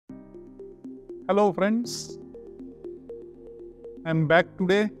Hello friends, I am back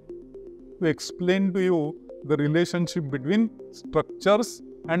today to explain to you the relationship between structures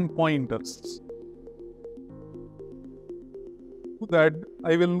and pointers. To that,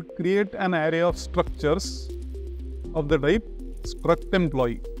 I will create an array of structures of the type struct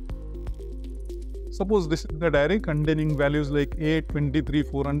employee. Suppose this is the array containing values like A23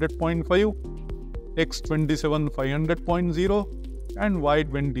 400.5, X27 500.0 and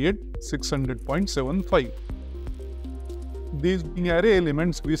Y28 600.75. These being array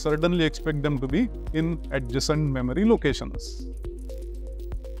elements, we certainly expect them to be in adjacent memory locations.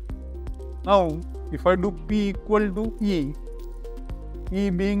 Now, if I do P equal to E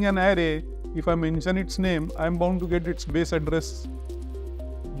being an array, if I mention its name, I am bound to get its base address.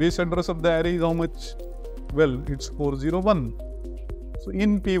 Base address of the array is how much? Well, it's 401. So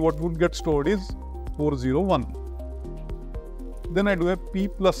in P, what would get stored is 401. Then I do a P++.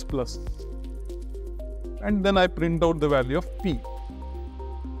 And then I print out the value of P.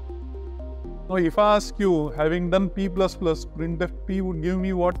 Now if I ask you, having done P++, printf P would give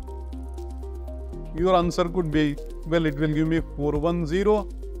me what? Your answer could be, well, it will give me 410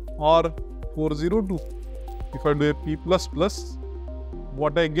 or 402. If I do a P++,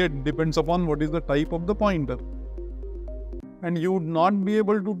 what I get depends upon what is the type of the pointer. And you would not be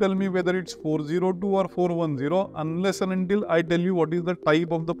able to tell me whether it's 402 or 410 unless and until I tell you what is the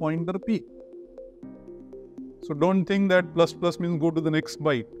type of the pointer P. So don't think that plus plus means go to the next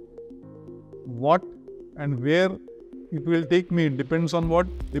byte. What and where it will take me depends on what?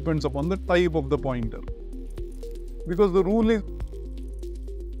 Depends upon the type of the pointer. Because the rule is,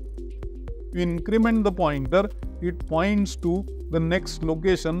 to increment the pointer, it points to the next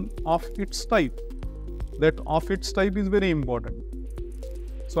location of its type. That of its type is very important.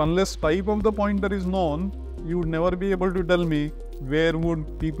 So unless type of the pointer is known, you would never be able to tell me where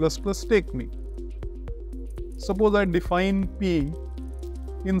would P++ take me. Suppose I define P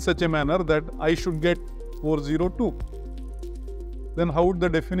in such a manner that I should get 402. Then how would the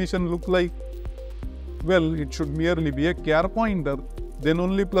definition look like? Well, it should merely be a char pointer. Then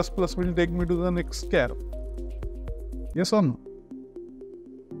only plus plus will take me to the next char. Yes or no?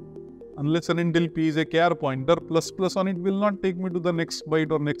 Unless and until P is a char pointer, plus plus on it will not take me to the next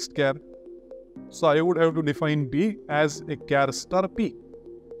byte or next char. So I would have to define P as a char star P.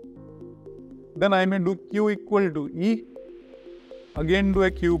 Then I may do Q equal to E, again do a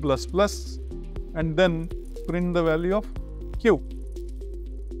Q++, and then print the value of Q.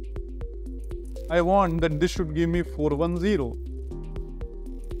 I want that this should give me 410.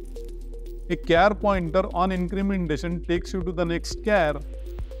 A char pointer on incrementation takes you to the next char.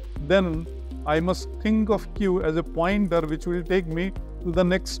 Then I must think of Q as a pointer which will take me to the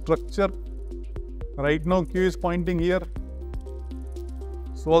next structure. Right now Q is pointing here.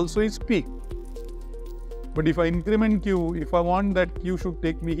 So also is P. But if I increment Q, if I want that Q should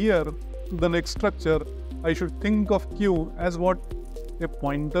take me here to the next structure, I should think of Q as what? A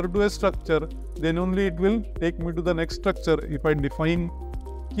pointer to a structure. Then only it will take me to the next structure if I define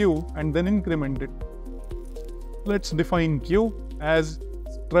Q and then increment it. Let's define Q as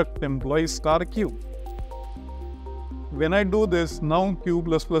struct employee star Q. When I do this, now Q++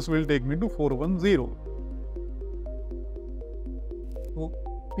 will take me to 410. So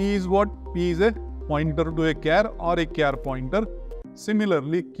P is what? P is a pointer to a char or a char pointer.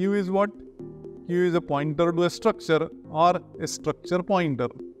 Similarly, Q is what? Q is a pointer to a structure or a structure pointer.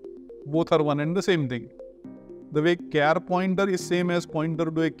 Both are one and the same thing. The way char pointer is same as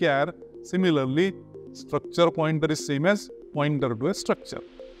pointer to a char, similarly, structure pointer is same as pointer to a structure.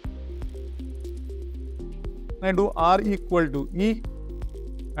 I do R equal to E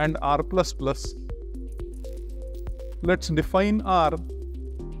and R++. Let's define R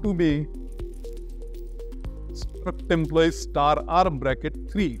to be struct employee star R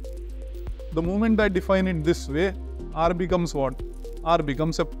bracket 3. The moment I define it this way, R becomes what? R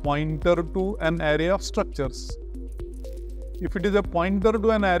becomes a pointer to an array of structures. If it is a pointer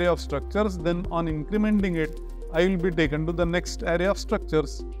to an array of structures, then on incrementing it, I will be taken to the next array of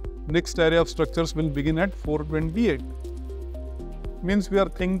structures. Next array of structures will begin at 428. Means we are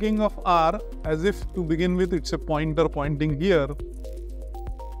thinking of R as if to begin with it's a pointer pointing here.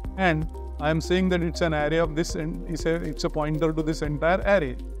 And I am saying that it's an array of this and it's a pointer to this entire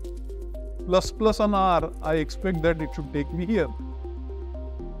array. Plus plus on R, I expect that it should take me here.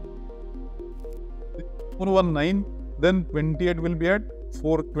 419, then 28 will be at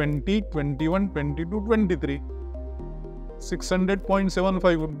 420, 21, 22, 23.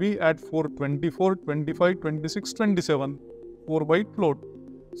 600.75 would be at 424, 25, 26, 27. 4 byte float.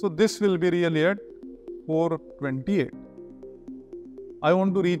 So this will be really at 428. I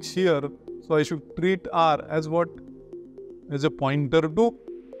want to reach here, So I should treat R as what? As a pointer to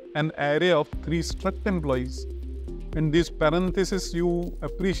an array of 3 struct employees. And these parentheses you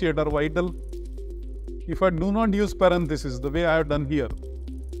appreciate are vital. If I do not use parentheses the way I have done here,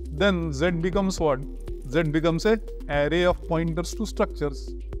 then Z becomes what? Z becomes an array of pointers to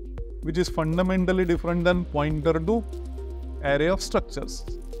structures, which is fundamentally different than pointer to array of structures.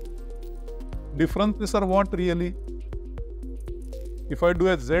 Differences are what really? If I do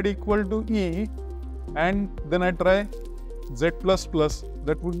a Z equal to E and then I try Z++,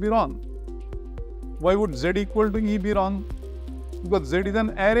 that would be wrong. Why would Z equal to E be wrong? Because Z is an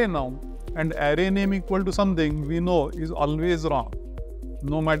array now, and array name equal to something we know is always wrong.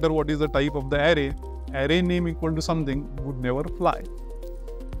 No matter what is the type of the array name equal to something would never fly.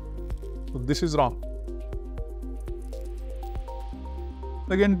 So this is wrong.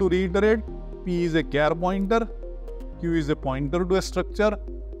 Again, to reiterate, P is a char pointer, Q is a pointer to a structure,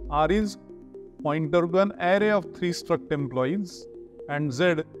 R is pointer to an array of 3 struct employees, and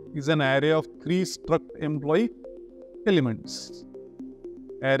Z is an array of 3 struct employee elements.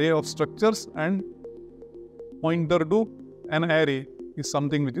 Array of structures and pointer to an array is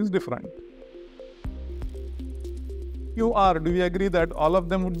something which is different. Q, R, do we agree that all of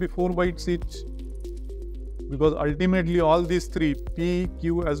them would be 4 bytes each? Because ultimately all these 3, P,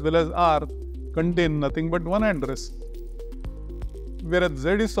 Q as well as R, contain nothing but one address. Whereas Z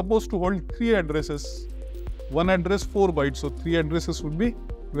is supposed to hold 3 addresses. One address 4 bytes, so 3 addresses would be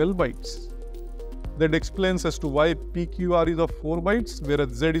 12 bytes. That explains as to why PQR is of 4 bytes, whereas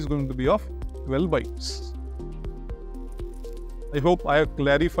Z is going to be of 12 bytes. I hope I have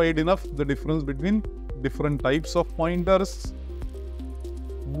clarified enough the difference between different types of pointers.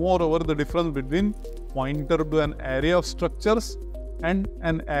 Moreover, the difference between pointer to an array of structures and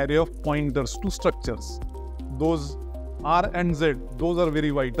an array of pointers to structures. Those R and Z, those are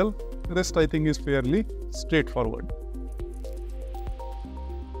very vital. The rest I think is fairly straightforward.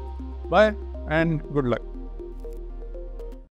 Bye and good luck.